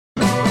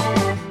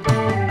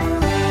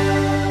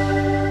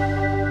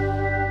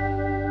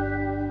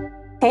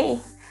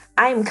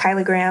I am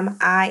Kyla Graham.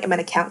 I am an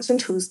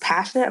accountant who's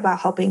passionate about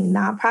helping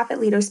nonprofit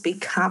leaders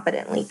speak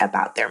confidently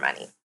about their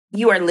money.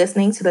 You are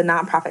listening to the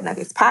Nonprofit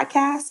Nuggets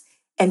podcast.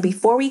 And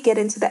before we get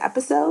into the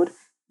episode,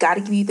 got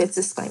to give you this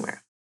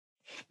disclaimer.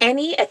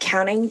 Any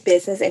accounting,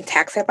 business, and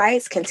tax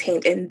advice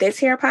contained in this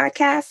here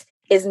podcast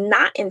is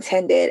not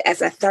intended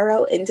as a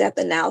thorough, in-depth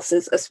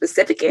analysis of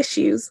specific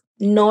issues,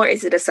 nor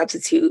is it a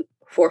substitute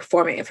for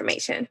formal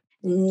information,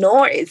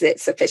 nor is it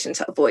sufficient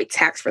to avoid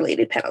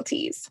tax-related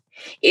penalties.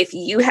 If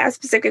you have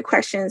specific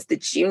questions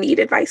that you need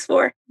advice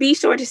for, be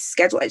sure to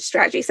schedule a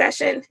strategy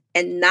session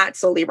and not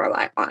solely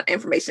rely on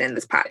information in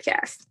this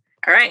podcast.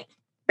 All right,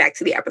 back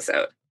to the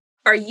episode.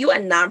 Are you a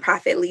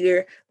nonprofit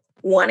leader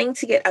wanting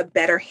to get a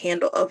better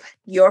handle of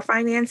your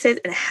finances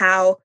and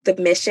how the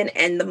mission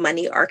and the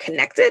money are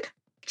connected?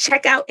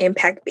 Check out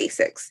Impact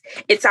Basics.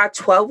 It's our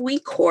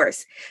 12-week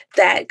course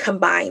that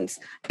combines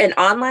an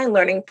online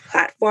learning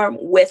platform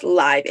with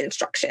live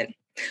instruction.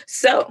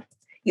 So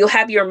you'll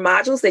have your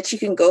modules that you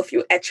can go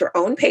through at your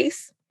own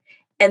pace.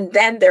 And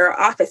then there are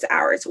office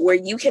hours where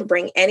you can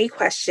bring any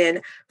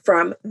question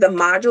from the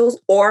modules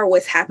or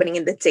what's happening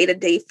in the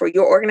day-to-day for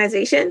your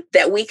organization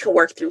that we can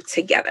work through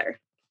together.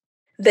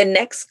 The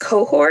next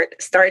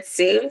cohort starts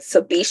soon,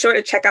 so be sure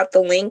to check out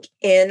the link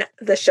in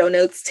the show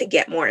notes to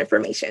get more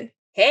information.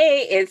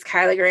 Hey, it's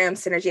Kyla Graham,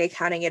 Synergy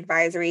Accounting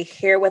Advisory,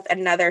 here with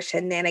another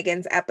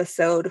Shenanigans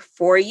episode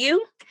for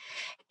you.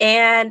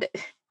 And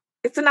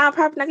it's a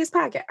Nonprofit Nuggets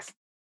podcast.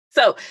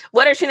 So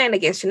what are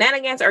shenanigans?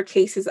 Shenanigans are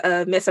cases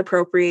of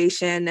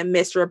misappropriation,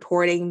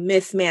 misreporting,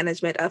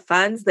 mismanagement of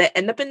funds that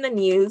end up in the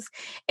news.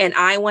 And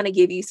I want to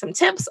give you some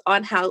tips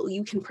on how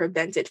you can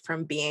prevent it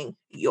from being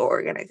your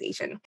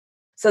organization.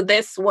 So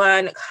this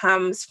one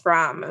comes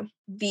from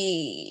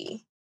the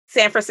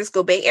San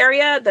Francisco Bay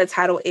Area. The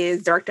title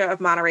is Director of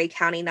Monterey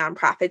County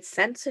Nonprofit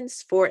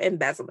Sentenced for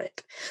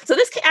Embezzlement. So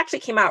this actually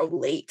came out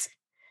late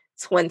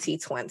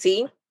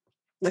 2020.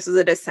 This is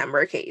a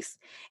December case.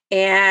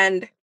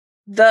 And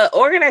the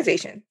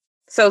organization,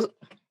 so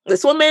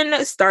this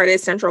woman started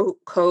Central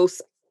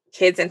Coast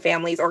Kids and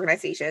Families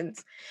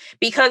Organizations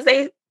because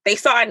they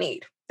saw a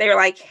need. They were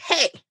like,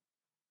 hey,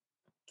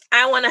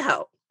 I want to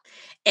help.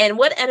 And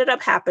what ended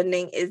up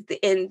happening is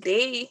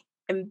they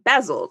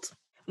embezzled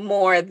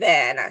more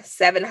than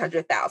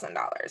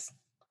 $700,000.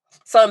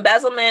 So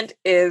embezzlement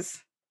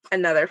is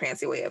another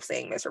fancy way of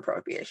saying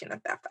misappropriation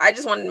and theft. I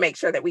just wanted to make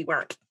sure that we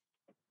weren't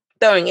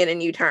throwing in a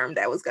new term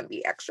that was going to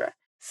be extra.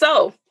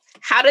 So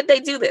how did they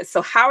do this?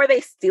 So how are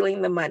they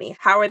stealing the money?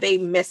 How are they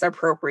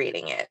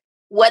misappropriating it?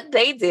 What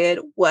they did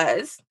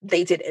was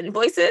they did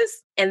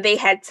invoices and they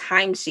had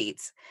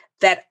timesheets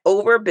that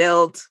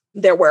overbilled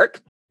their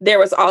work. There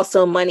was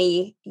also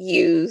money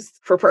used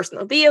for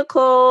personal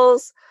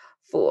vehicles,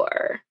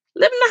 for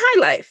living the high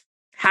life.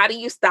 How do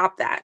you stop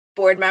that?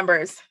 Board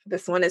members,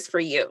 this one is for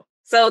you.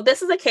 So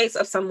this is a case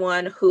of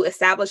someone who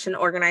established an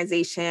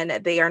organization.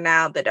 They are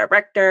now the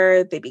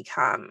director. They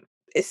become,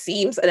 it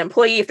seems, an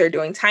employee if they're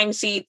doing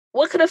timesheet.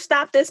 What could have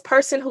stopped this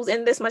person who's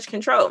in this much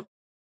control?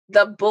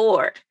 The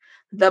board.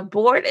 The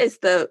board is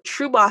the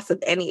true boss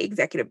of any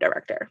executive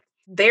director.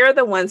 They're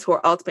the ones who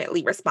are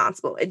ultimately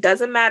responsible. It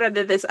doesn't matter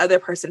that this other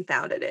person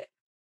founded it.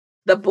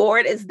 The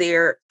board is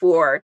there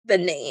for the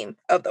name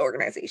of the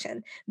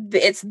organization.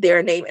 It's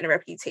their name and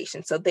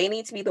reputation. So they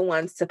need to be the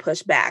ones to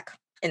push back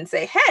and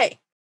say, hey,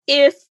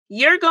 if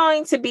you're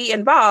going to be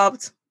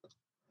involved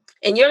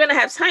and you're going to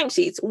have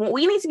timesheets,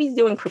 we need to be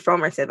doing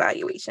performance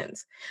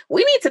evaluations.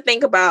 We need to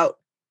think about,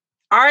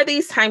 are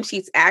these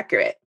timesheets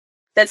accurate?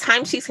 The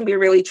timesheets can be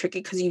really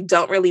tricky because you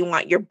don't really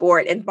want your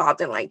board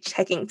involved in like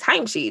checking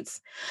timesheets.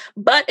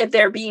 But if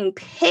they're being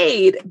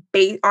paid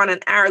based on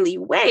an hourly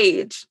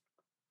wage,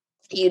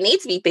 you need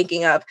to be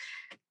thinking of,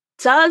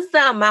 does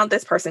the amount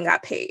this person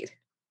got paid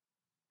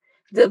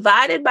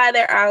divided by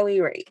their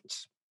hourly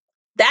wage,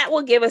 that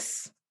will give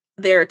us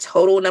their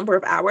total number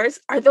of hours.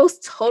 Are those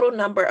total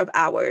number of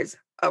hours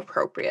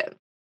appropriate?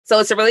 So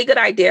it's a really good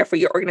idea for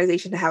your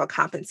organization to have a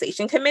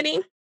compensation committee,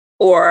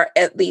 or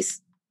at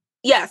least,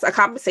 yes, a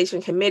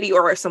compensation committee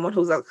or someone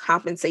who's a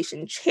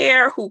compensation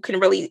chair who can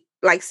really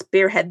like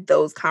spearhead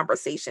those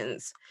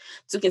conversations.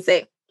 So you can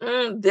say,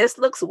 this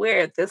looks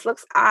weird. This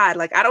looks odd.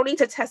 Like, I don't need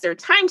to test their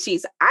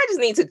timesheets. I just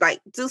need to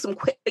like do some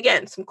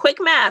quick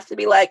math to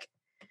be like,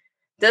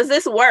 does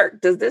this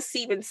work? Does this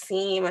even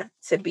seem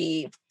to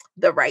be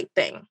the right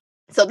thing?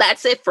 So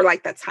that's it for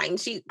like the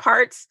timesheet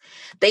parts.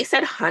 They said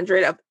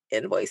 100 of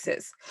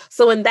invoices.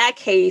 So in that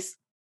case,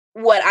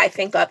 what I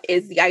think of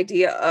is the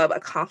idea of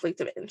a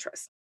conflict of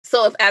interest.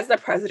 So if as the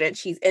president,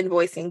 she's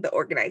invoicing the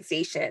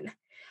organization,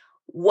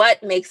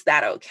 what makes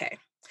that okay?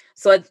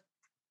 So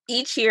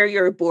each year,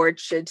 your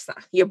board,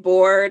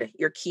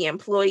 your key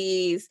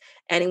employees,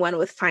 anyone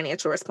with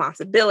financial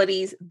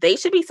responsibilities, they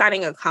should be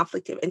signing a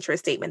conflict of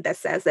interest statement that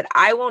says that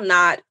I will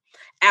not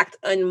act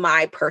in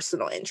my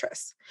personal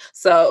interests.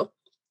 So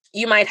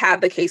you might have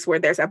the case where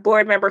there's a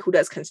board member who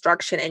does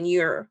construction and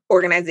your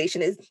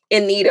organization is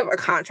in need of a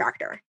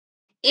contractor.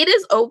 It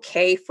is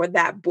okay for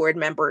that board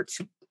member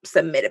to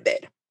submit a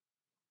bid.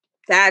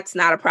 That's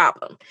not a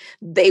problem.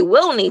 They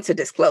will need to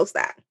disclose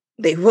that.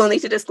 They will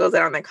need to disclose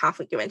that on their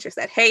conflict of interest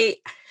that, hey,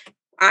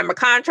 I'm a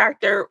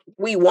contractor.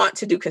 We want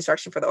to do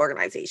construction for the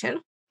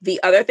organization. The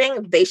other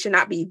thing, they should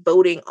not be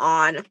voting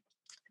on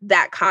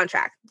that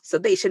contract. So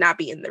they should not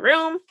be in the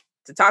room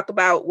to talk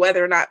about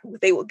whether or not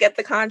they will get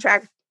the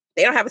contract.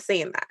 They don't have a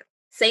say in that.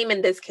 Same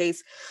in this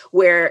case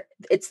where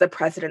it's the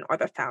president or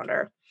the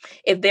founder.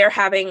 If they're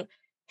having,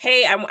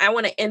 hey, I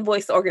want to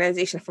invoice the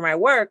organization for my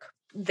work,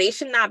 they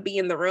should not be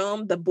in the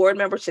room. The board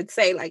member should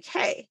say like,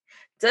 hey,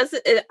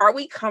 are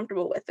we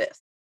comfortable with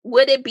this?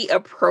 Would it be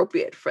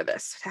appropriate for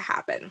this to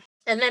happen?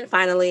 And then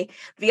finally,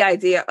 the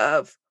idea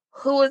of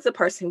who is the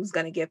person who's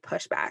going to give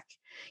pushback.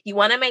 You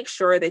want to make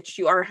sure that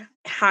you are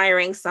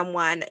hiring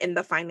someone in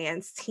the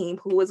finance team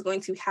who is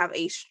going to have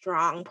a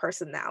strong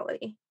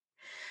personality.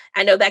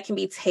 I know that can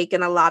be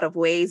taken a lot of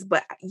ways,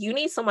 but you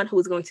need someone who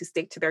is going to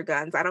stick to their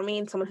guns. I don't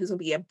mean someone who's going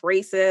to be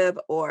abrasive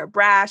or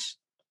brash.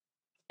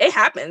 It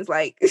happens,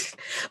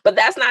 but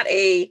that's not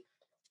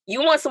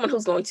you want someone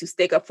who's going to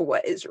stick up for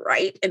what is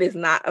right and is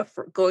not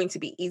going to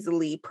be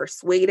easily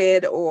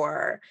persuaded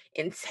or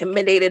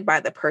intimidated by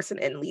the person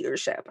in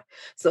leadership.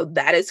 So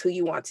that is who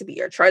you want to be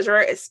your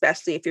treasurer,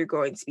 especially if you're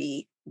going to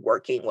be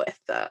working with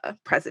the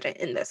president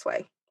in this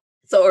way.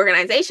 So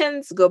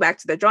organizations, go back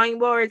to the drawing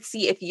board,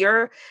 see if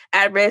you're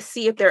at risk,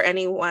 see if there's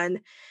anyone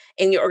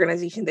in your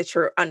organization that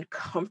you're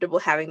uncomfortable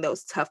having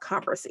those tough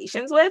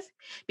conversations with.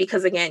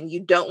 Because again, you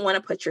don't want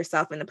to put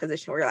yourself in a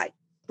position where you're like,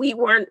 we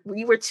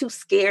were too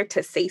scared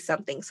to say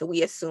something, so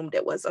we assumed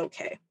it was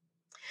okay.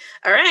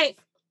 All right,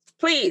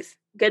 please,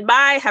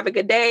 goodbye, have a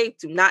good day.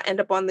 Do not end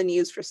up on the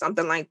news for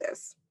something like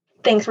this.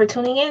 Thanks for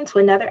tuning in to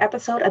another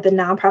episode of the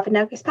Nonprofit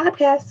Nuggets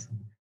podcast.